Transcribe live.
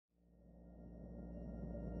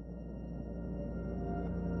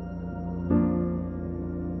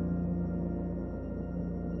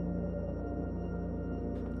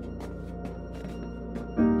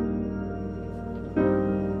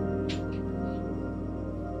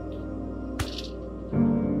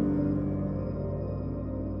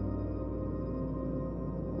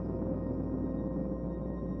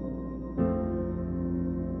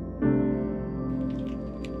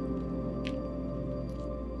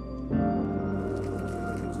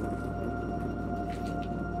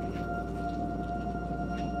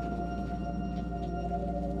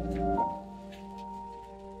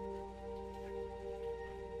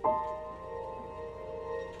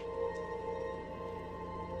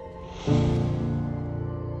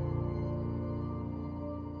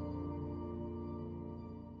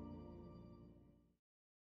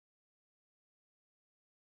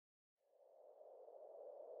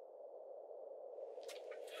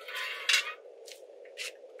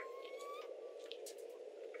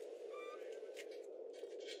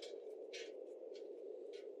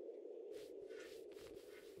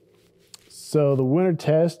So the winter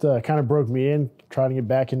test kind of broke me in, trying to get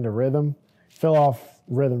back into rhythm. Fell off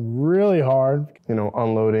rhythm really hard. You know,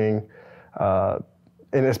 unloading, and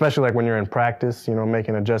especially like when you're in practice, you know,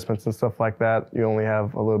 making adjustments and stuff like that, you only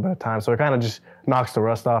have a little bit of time. So it kind of just knocks the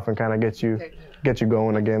rust off and kind of gets you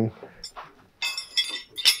going again.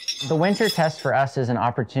 The winter test for us is an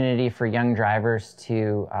opportunity for young drivers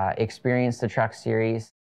to experience the truck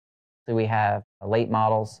series. So we have late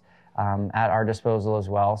models at our disposal as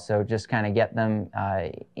well. So just kind of get them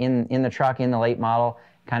in the truck, in the late model,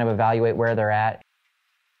 kind of evaluate where they're at.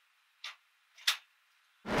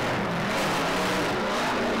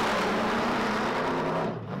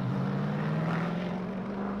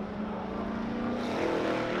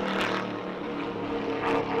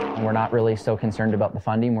 We're not really so concerned about the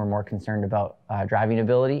funding. We're more concerned about driving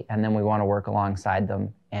ability, and then we want to work alongside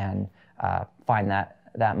them and find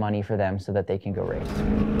that money for them so that they can go race.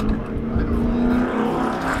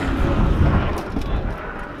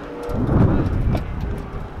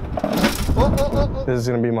 This is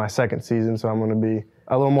going to be my second season, so I'm going to be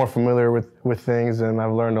a little more familiar with things, and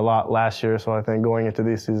I've learned a lot last year, so I think going into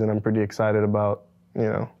this season I'm pretty excited about, you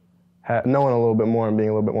know, knowing a little bit more and being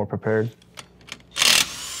a little bit more prepared.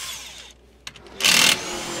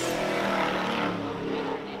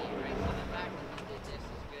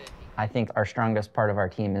 I think our strongest part of our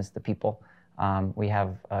team is the people. We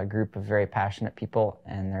have a group of very passionate people,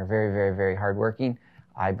 and they're very, very, very hardworking.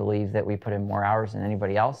 I believe that we put in more hours than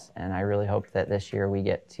anybody else, and I really hope that this year we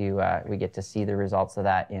get to see the results of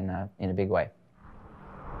that in a big way.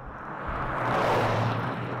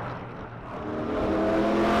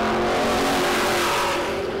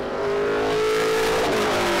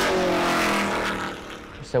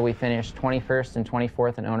 So we finished 21st and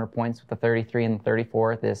 24th in owner points with the 33 and the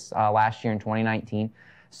 34 this last year in 2019.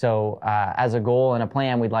 So as a goal and a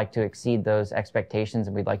plan, we'd like to exceed those expectations,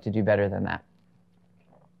 and we'd like to do better than that.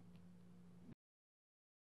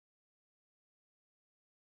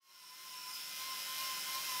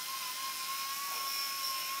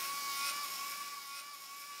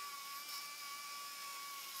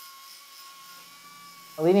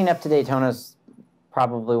 Leading up to Daytona is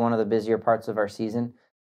probably one of the busier parts of our season.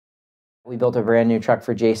 We built a brand new truck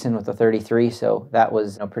for Jason with the 33, so that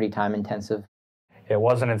was pretty time intensive. It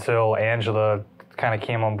wasn't until Angela kind of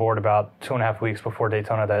came on board about 2.5 weeks before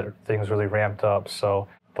Daytona that things really ramped up. So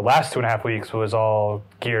the last 2.5 weeks was all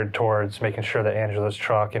geared towards making sure that Angela's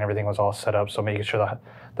truck and everything was all set up, so making sure that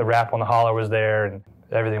the wrap on the hauler was there and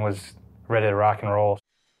everything was ready to rock and roll.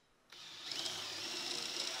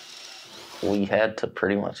 We had to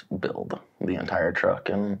pretty much build the entire truck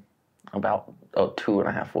in about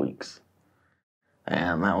 2.5 weeks.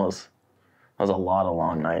 And that was a lot of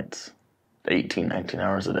long nights, 18, 19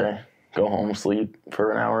 hours a day. Go home, sleep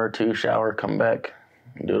for an hour or two, shower, come back,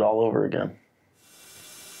 and do it all over again.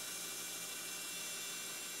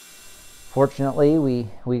 Fortunately,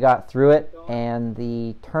 we got through it, and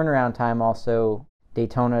the turnaround time also,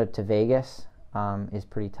 Daytona to Vegas, is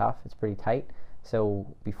pretty tough. It's pretty tight.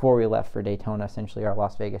 So before we left for Daytona, essentially our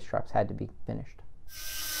Las Vegas trucks had to be finished.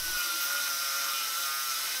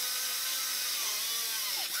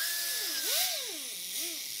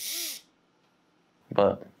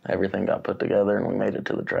 But everything got put together and we made it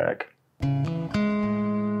to the track.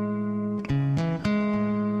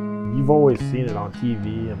 You've always seen it on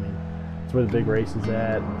TV. I mean, it's where the big race is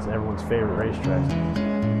at. It's everyone's favorite racetrack.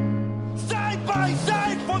 Side by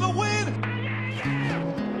side for the win!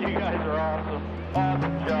 You guys are awesome.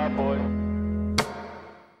 Awesome job, boys.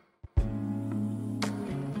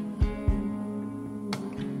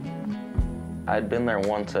 I'd been there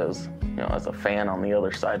once as a fan on the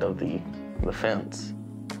other side of the fence.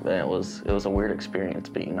 And it was a weird experience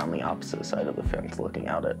being on the opposite side of the fence, looking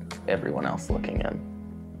out at everyone else looking in.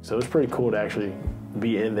 So it was pretty cool to actually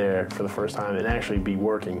be in there for the first time and actually be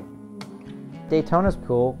working. Daytona's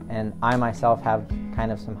cool, and I myself have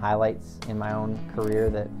kind of some highlights in my own career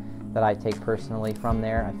that I take personally from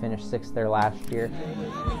there. I finished 6th there last year.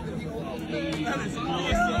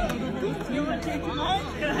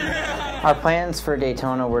 Our plans for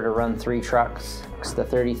Daytona were to run 3 trucks, the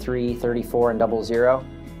 33, 34, and 00.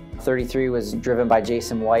 33 was driven by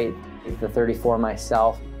Jason White, the 34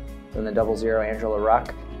 myself, and the 00 Angela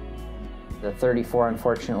Ruck. The 34,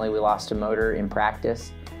 unfortunately, we lost a motor in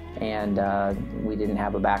practice, and we didn't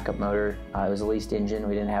have a backup motor. It was a leased engine.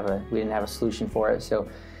 We didn't have a solution for it, so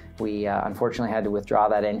we unfortunately had to withdraw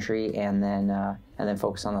that entry and then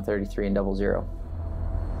focus on the 33 and 00.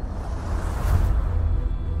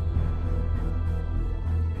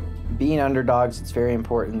 Being underdogs, it's very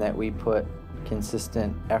important that we put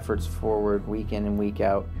consistent efforts forward week in and week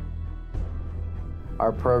out.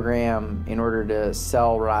 Our program, in order to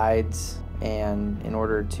sell rides and in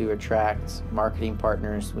order to attract marketing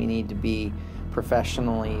partners, we need to be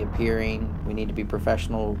professionally appearing. We need to be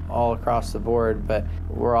professional all across the board, but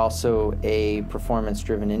we're also a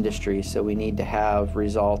performance-driven industry, so we need to have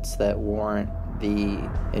results that warrant the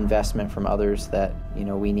investment from others that, you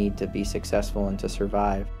know, we need to be successful and to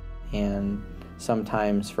survive. And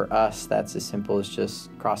sometimes for us, that's as simple as just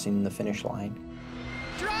crossing the finish line.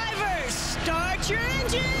 Drivers, start your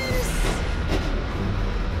engines!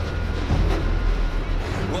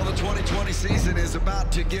 Well, the 2020 season is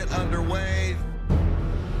about to get underway.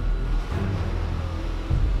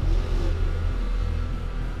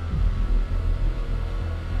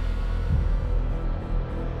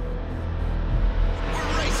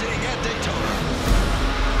 We're racing at Daytona.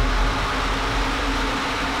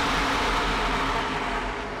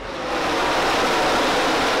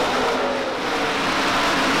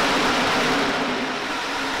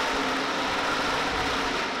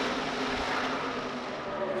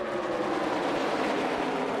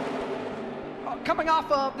 Coming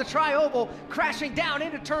off of the tri-oval, crashing down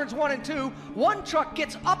into turns 1 and 2. One truck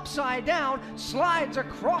gets upside down, slides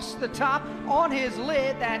across the top on his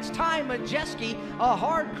lid. That's Ty Majeski. A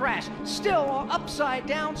hard crash, still upside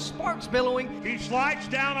down, sparks billowing. He slides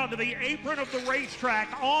down onto the apron of the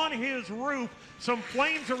racetrack on his roof. Some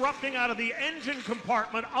flames erupting out of the engine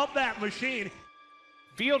compartment of that machine.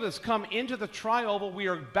 Field has come into the tri-oval. We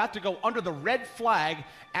are about to go under the red flag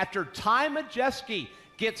after Ty Majeski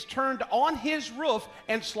gets turned on his roof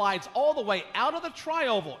and slides all the way out of the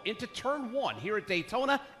tri-oval into turn 1 here at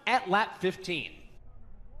Daytona at lap 15.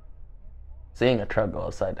 Seeing a truck go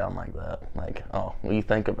upside down like that, like, oh, when you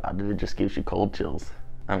think about it, it just gives you cold chills.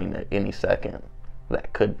 I mean, at any second,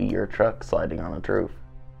 that could be your truck sliding on its roof.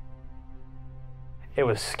 It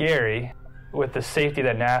was scary. With the safety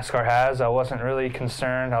that NASCAR has, I wasn't really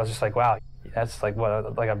concerned. I was just like, wow, that's like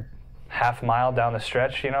what, like a half mile down the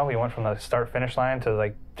stretch, you know? We went from the start-finish line to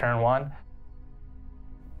like turn 1.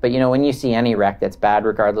 But you know, when you see any wreck that's bad,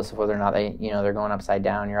 regardless of whether or not they're going upside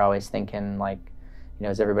down, you're always thinking like, you know,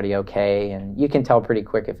 is everybody okay? And you can tell pretty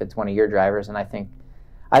quick if it's one of your drivers. And I think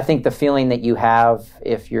the feeling that you have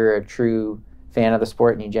if you're a true fan of the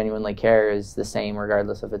sport and you genuinely care is the same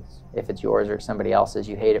regardless of if it's yours or somebody else's.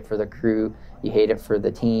 You hate it for the crew, you hate it for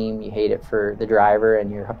the team, you hate it for the driver,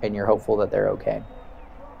 and you're hopeful that they're okay.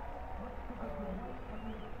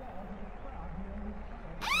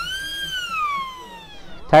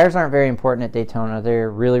 Tires aren't very important at Daytona. They're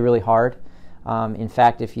really, really hard. In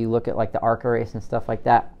fact, if you look at like the ARCA race and stuff like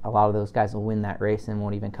that, a lot of those guys will win that race and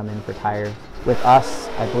won't even come in for tires. With us,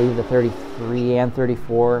 I believe the 33 and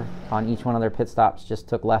 34 on each one of their pit stops just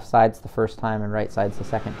took left sides the first time and right sides the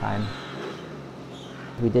second time.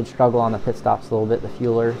 We did struggle on the pit stops a little bit, the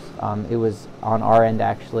fuelers. It was on our end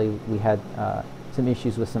actually. We had some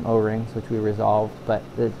issues with some O-rings, which we resolved, but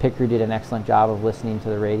the pit crew did an excellent job of listening to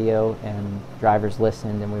the radio, and drivers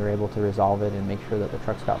listened, and we were able to resolve it and make sure that the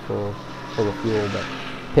trucks got full of fuel. But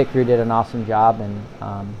pit crew did an awesome job,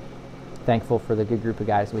 and thankful for the good group of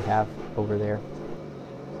guys we have over there.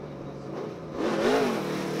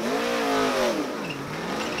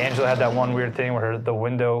 Angela had that one weird thing where the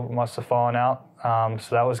window must have fallen out,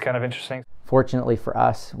 so that was kind of interesting. Fortunately for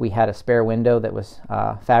us, we had a spare window that was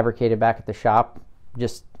fabricated back at the shop,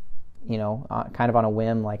 just, you know, kind of on a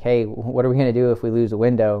whim, like, hey, what are we going to do if we lose a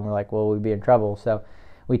window? And we're like, well, we'd be in trouble. So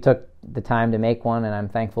we took the time to make one, and I'm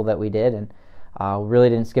thankful that we did, and really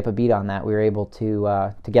didn't skip a beat on that. We were able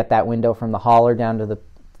to get that window from the hauler down to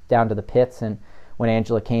the pits, and when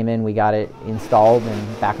Angela came in, we got it installed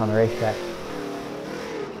and back on the racetrack.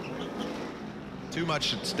 Too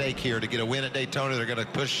much at stake here to get a win at Daytona. They're going to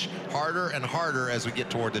push harder and harder as we get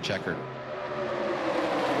toward the checkered.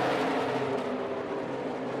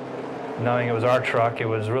 Knowing it was our truck, it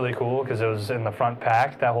was really cool because it was in the front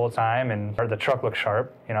pack that whole time, and the truck looked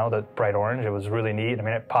sharp, you know, the bright orange. It was really neat. I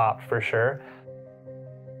mean, it popped for sure.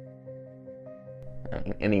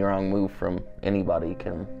 Any wrong move from anybody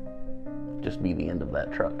can just be the end of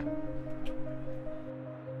that truck.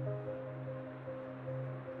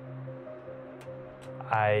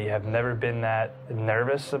 I have never been that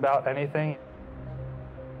nervous about anything.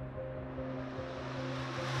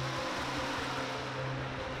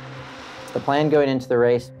 The plan going into the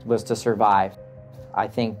race was to survive. I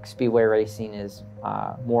think speedway racing is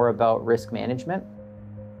more about risk management.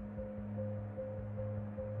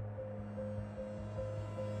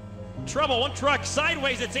 Trouble, one truck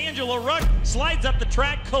sideways, it's Angela Ruck, slides up the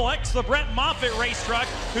track, collects the Brett Moffitt race truck,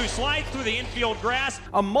 who slides through the infield grass.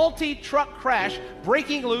 A multi-truck crash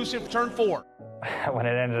breaking loose in turn 4. When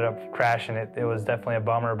it ended up crashing, it was definitely a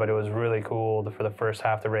bummer, but it was really cool for the first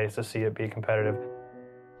half of the race to see it be competitive.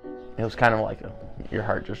 It was kind of like your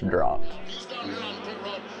heart just dropped. He's down here on pit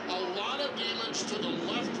road. A lot of damage to the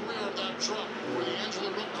left rear of that truck where the Angela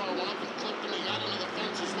Rook car went up and clipped him. He got into the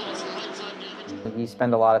fence as well, some right side damage. You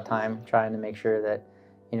spend a lot of time trying to make sure that,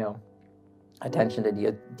 you know, attention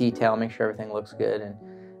to detail, make sure everything looks good, and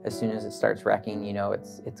as soon as it starts wrecking, you know,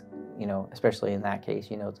 it's you know, especially in that case,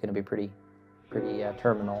 you know, it's going to be pretty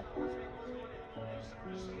terminal.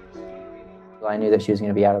 I knew that she was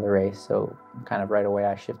going to be out of the race, so kind of right away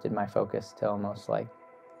I shifted my focus to almost like,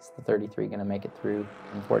 is the 33 going to make it through?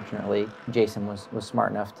 Unfortunately, Jason was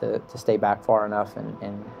smart enough to stay back far enough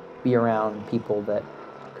and be around people that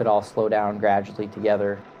could all slow down gradually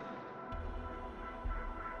together.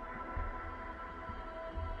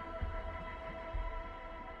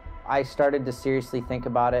 I started to seriously think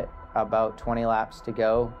about it about 20 laps to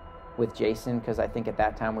go with Jason, because I think at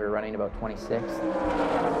that time we were running about 26.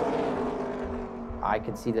 I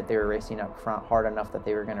could see that they were racing up front hard enough that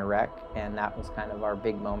they were going to wreck, and that was kind of our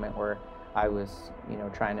big moment where I was, you know,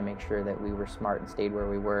 trying to make sure that we were smart and stayed where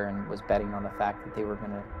we were, and was betting on the fact that they were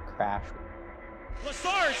going to crash.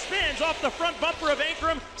 Lassard spins off the front bumper of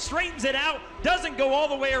Ankrum, straightens it out, doesn't go all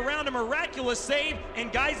the way around, a miraculous save,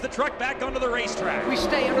 and guides the truck back onto the racetrack. We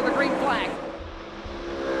stay under the green flag.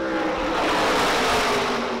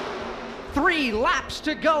 3 laps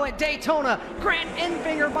to go at Daytona. Grant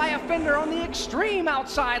Enfinger by a fender on the extreme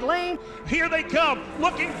outside lane. Here they come,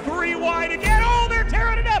 looking 3 wide again. Oh, they're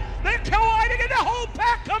tearing it up. They're colliding, and the whole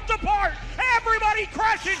pack comes apart. Everybody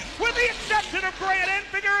crashing, with the exception of Grant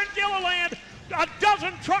Enfinger and Gilliland. A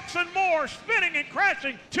dozen trucks and more spinning and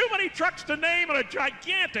crashing. Too many trucks to name, and a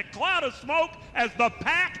gigantic cloud of smoke as the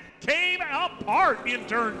pack came apart in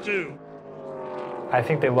turn 2. I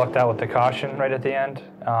think they lucked out with the caution right at the end.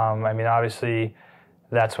 I mean, obviously,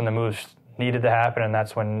 that's when the moves needed to happen, and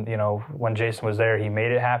that's when, you know, when Jason was there, he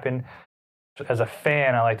made it happen. As a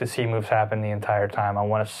fan, I like to see moves happen the entire time. I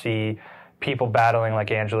want to see people battling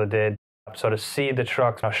like Angela did. So to see the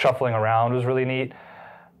trucks, you know, shuffling around was really neat.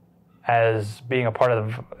 As being a part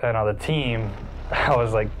of, you know, the team, I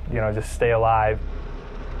was like, you know, just stay alive.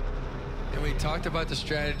 And we talked about the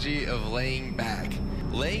strategy of laying back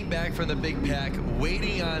from the big pack,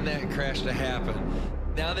 waiting on that crash to happen.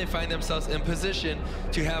 Now they find themselves in position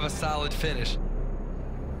to have a solid finish.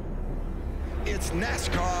 It's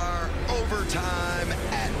NASCAR overtime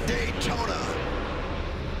at Daytona.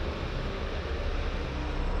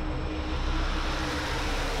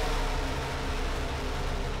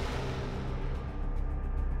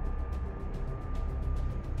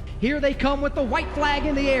 Here they come with the white flag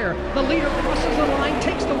in the air. The leader crosses the line,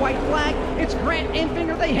 takes the white flag. It's Grant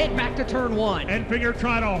Enfinger. They head back to turn 1. Enfinger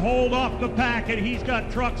trying to hold off the pack, and he's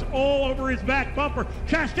got trucks all over his back bumper.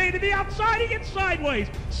 Chastain to the outside, he gets sideways,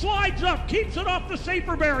 slides up, keeps it off the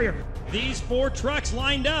safer barrier. These 4 trucks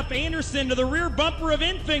lined up. Anderson to the rear bumper of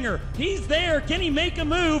Enfinger. He's there. Can he make a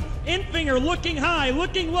move? Enfinger looking high,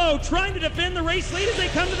 looking low, trying to defend the race lead as they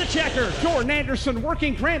come to the checker. Jordan Anderson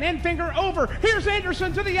working Grant Enfinger over. Here's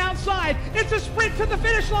Anderson to the outside. It's a sprint to the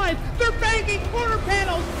finish line. They're banging corner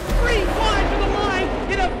panels. 3 wide to the line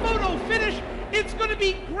in a photo finish. It's going to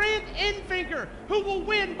be Grant Enfinger who will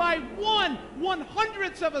win by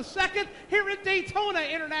 1/100th of a second here at Daytona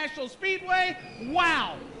International Speedway.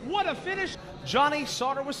 Wow, what a finish. Johnny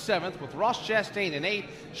Sauter was 7th with Ross Chastain in 8th,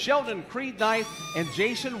 Sheldon Creed 9th, and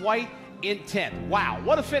Jason White in 10th. Wow,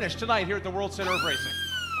 what a finish tonight here at the World Center of Racing.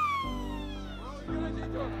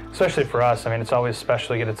 Especially for us, I mean, it's always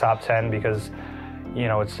special to get a top 10 because, you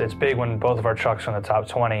know, it's big when both of our trucks are in the top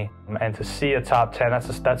 20, and to see a top 10,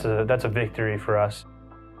 that's a victory for us.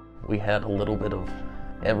 We had a little bit of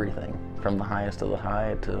everything, from the highest of the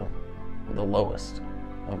high to the lowest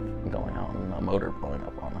of going out and a motor blowing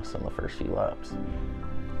up on us in the first few laps.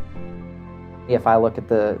 If I look at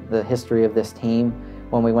the history of this team,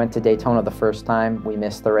 when we went to Daytona the first time, we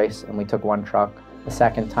missed the race and we took 1 truck. The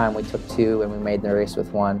second time we took 2 and we made the race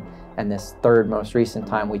with 1. And this third most recent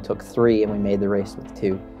time we took 3 and we made the race with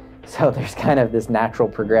 2. So there's kind of this natural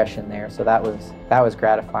progression there. So that was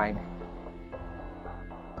gratifying.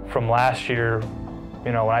 From last year,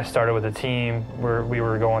 you know, when I started with the team, we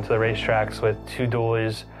were going to the racetracks with 2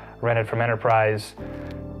 dualies rented from Enterprise,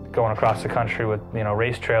 going across the country with, you know,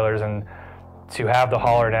 race trailers, and to have the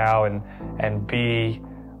hauler now and be,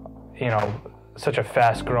 you know, such a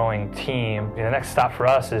fast-growing team. You know, the next stop for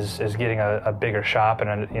us is getting a bigger shop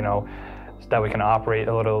and you know, that we can operate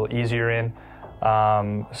a little easier in.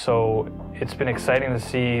 So it's been exciting to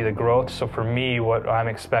see the growth. So for me, what I'm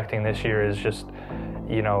expecting this year is just,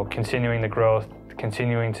 you know, continuing the growth,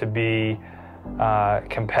 continuing to be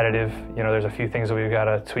competitive. You know, there's a few things that we've got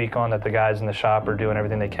to tweak on that the guys in the shop are doing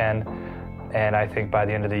everything they can. And I think by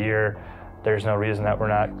the end of the year, there's no reason that we're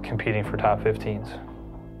not competing for top 15s.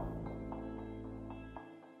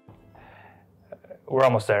 We're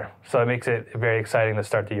almost there. So it makes it very exciting to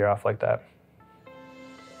start the year off like that.